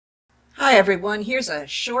Hi everyone, here's a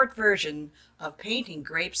short version of painting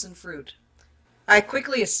grapes and fruit. I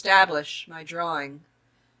quickly establish my drawing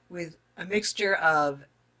with a mixture of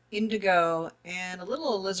indigo and a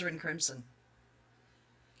little alizarin crimson.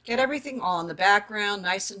 Get everything on the background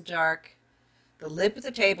nice and dark, the lip of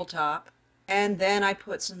the tabletop, and then I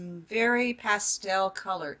put some very pastel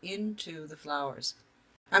color into the flowers.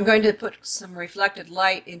 I'm going to put some reflected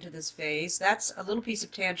light into this vase. That's a little piece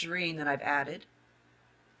of tangerine that I've added.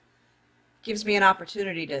 Gives me an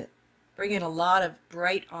opportunity to bring in a lot of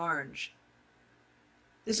bright orange.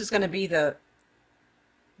 This is going to be the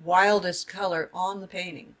wildest color on the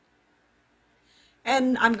painting.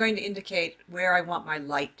 And I'm going to indicate where I want my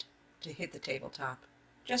light to hit the tabletop.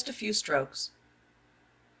 Just a few strokes.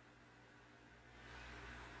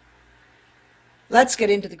 Let's get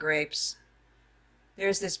into the grapes.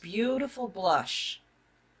 There's this beautiful blush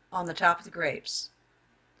on the top of the grapes.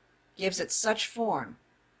 Gives it such form.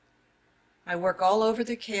 I work all over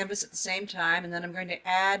the canvas at the same time, and then I'm going to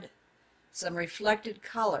add some reflected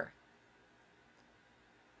color.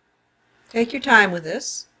 Take your time with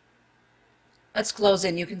this. Let's close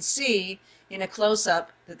in. You can see in a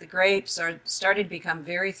close-up that the grapes are starting to become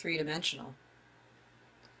very three-dimensional.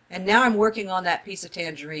 And now I'm working on that piece of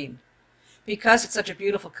tangerine. Because it's such a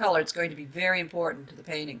beautiful color, it's going to be very important to the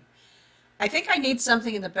painting. I think I need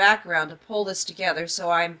something in the background to pull this together, so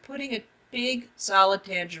I'm putting a big, solid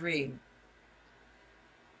tangerine.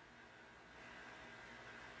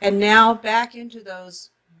 And now back into those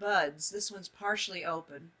buds. This one's partially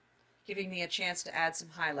open, giving me a chance to add some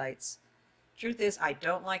highlights. Truth is, I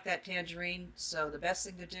don't like that tangerine, so the best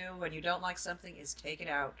thing to do when you don't like something is take it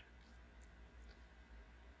out.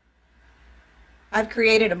 I've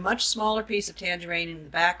created a much smaller piece of tangerine in the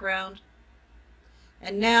background,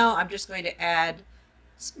 and now I'm just going to add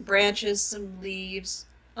some branches, some leaves,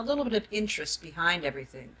 a little bit of interest behind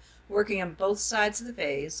everything, working on both sides of the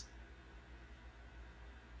vase.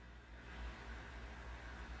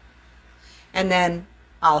 And then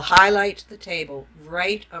I'll highlight the table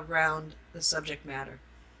right around the subject matter.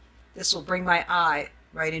 This will bring my eye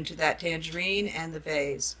right into that tangerine and the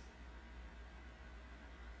vase.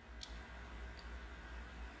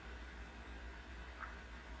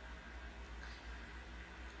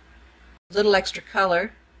 A little extra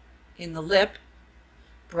color in the lip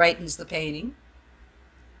brightens the painting.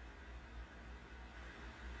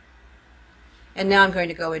 And now I'm going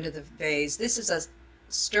to go into the vase. This is a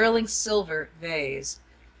sterling silver vase.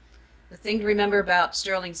 The thing to remember about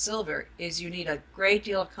sterling silver is you need a great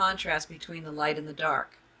deal of contrast between the light and the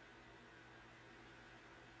dark.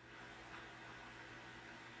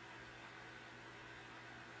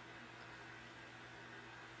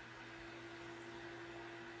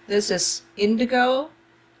 This is indigo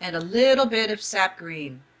and a little bit of sap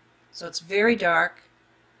green, so it's very dark.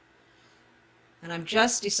 And I'm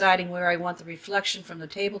just deciding where I want the reflection from the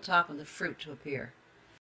tabletop and the fruit to appear.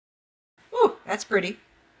 Ooh, that's pretty.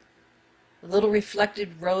 A little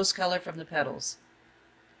reflected rose color from the petals.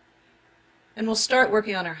 And we'll start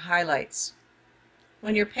working on our highlights.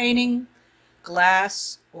 When you're painting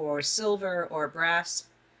glass or silver or brass,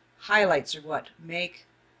 highlights are what make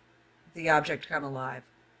the object come alive.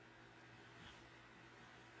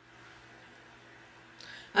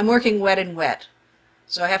 I'm working wet and wet,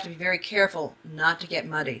 so I have to be very careful not to get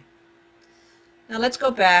muddy. Now let's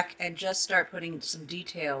go back and just start putting some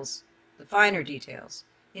details, the finer details,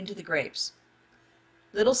 into the grapes.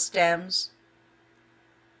 Little stems.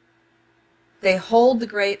 They hold the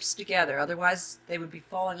grapes together, otherwise they would be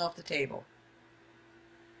falling off the table.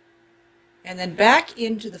 And then back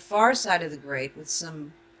into the far side of the grape with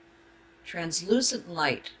some translucent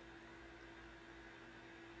light.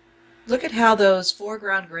 Look at how those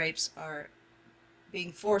foreground grapes are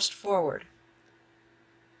being forced forward.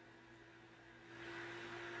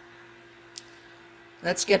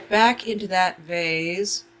 Let's get back into that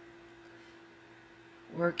vase,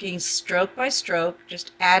 working stroke by stroke,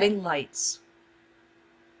 just adding lights.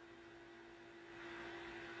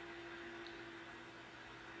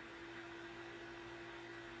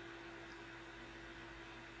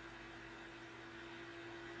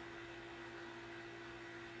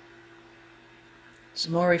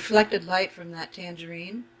 Some more reflected light from that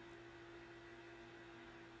tangerine.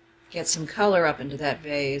 Get some color up into that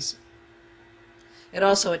vase. It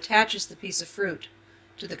also attaches the piece of fruit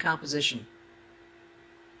to the composition.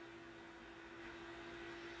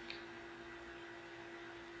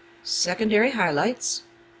 Secondary highlights.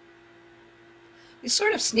 You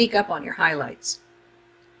sort of sneak up on your highlights.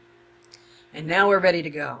 And now we're ready to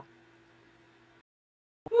go.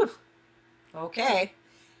 Whew. Okay.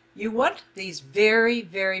 You want these very,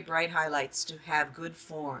 very bright highlights to have good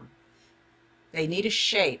form. They need a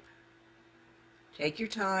shape. Take your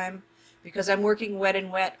time. Because I'm working wet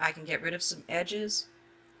and wet, I can get rid of some edges.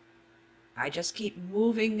 I just keep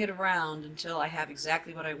moving it around until I have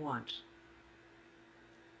exactly what I want.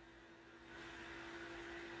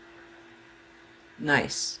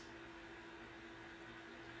 Nice.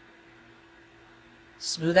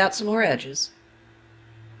 Smooth out some more edges.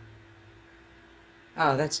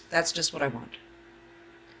 Oh, that's just what I want.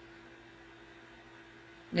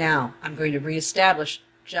 Now, I'm going to reestablish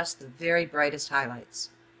just the very brightest highlights.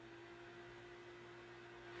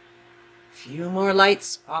 A few more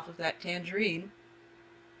lights off of that tangerine.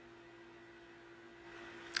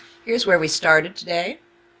 Here's where we started today.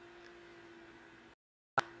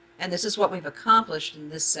 And this is what we've accomplished in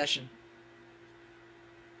this session.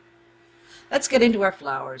 Let's get into our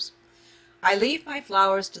flowers. I leave my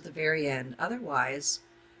flowers to the very end, otherwise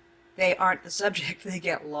they aren't the subject, they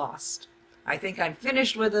get lost. I think I'm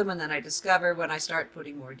finished with them, and then I discover when I start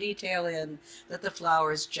putting more detail in that the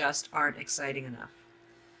flowers just aren't exciting enough.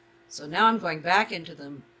 So now I'm going back into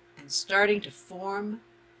them and starting to form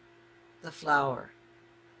the flower.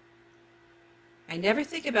 I never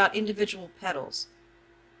think about individual petals.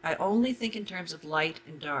 I only think in terms of light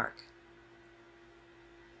and dark.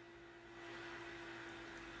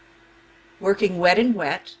 Working wet and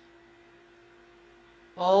wet,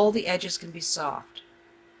 all the edges can be soft.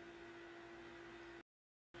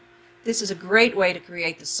 This is a great way to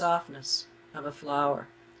create the softness of a flower.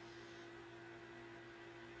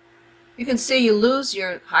 You can see you lose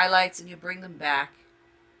your highlights and you bring them back,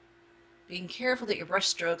 being careful that your brush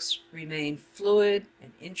strokes remain fluid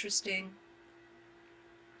and interesting.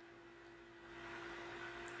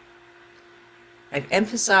 I've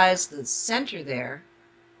emphasized the center there,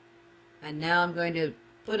 and now I'm going to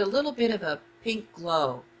put a little bit of a pink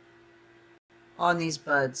glow on these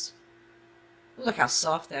buds. Look how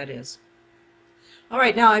soft that is. All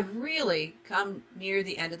right, now I've really come near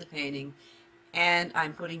the end of the painting, and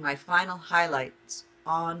I'm putting my final highlights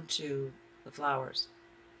onto the flowers.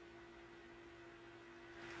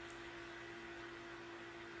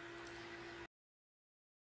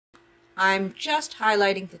 I'm just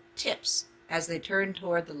highlighting the tips as they turn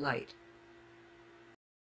toward the light.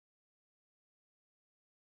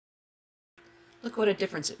 Look what a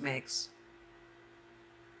difference it makes.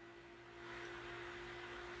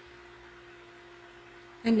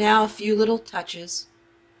 And now a few little touches,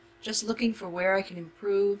 just looking for where I can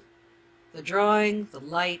improve the drawing, the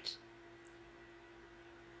light.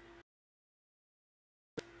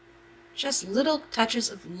 Just little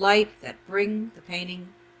touches of light that bring the painting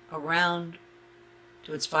around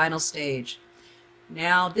to its final stage.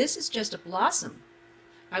 Now this is just a blossom.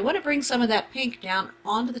 I want to bring some of that pink down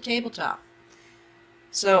onto the tabletop.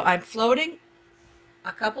 So I'm floating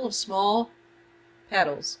a couple of small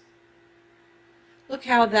petals. Look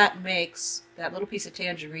how that makes that little piece of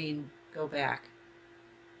tangerine go back.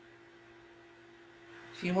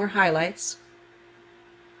 A few more highlights.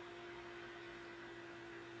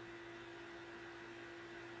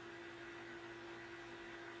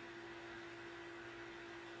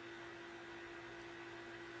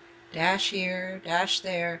 Dash here, dash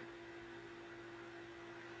there.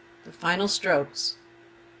 The final strokes.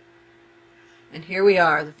 And here we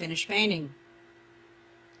are, the finished painting.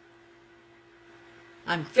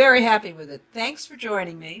 I'm very happy with it. Thanks for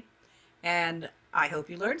joining me, and I hope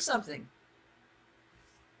you learned something.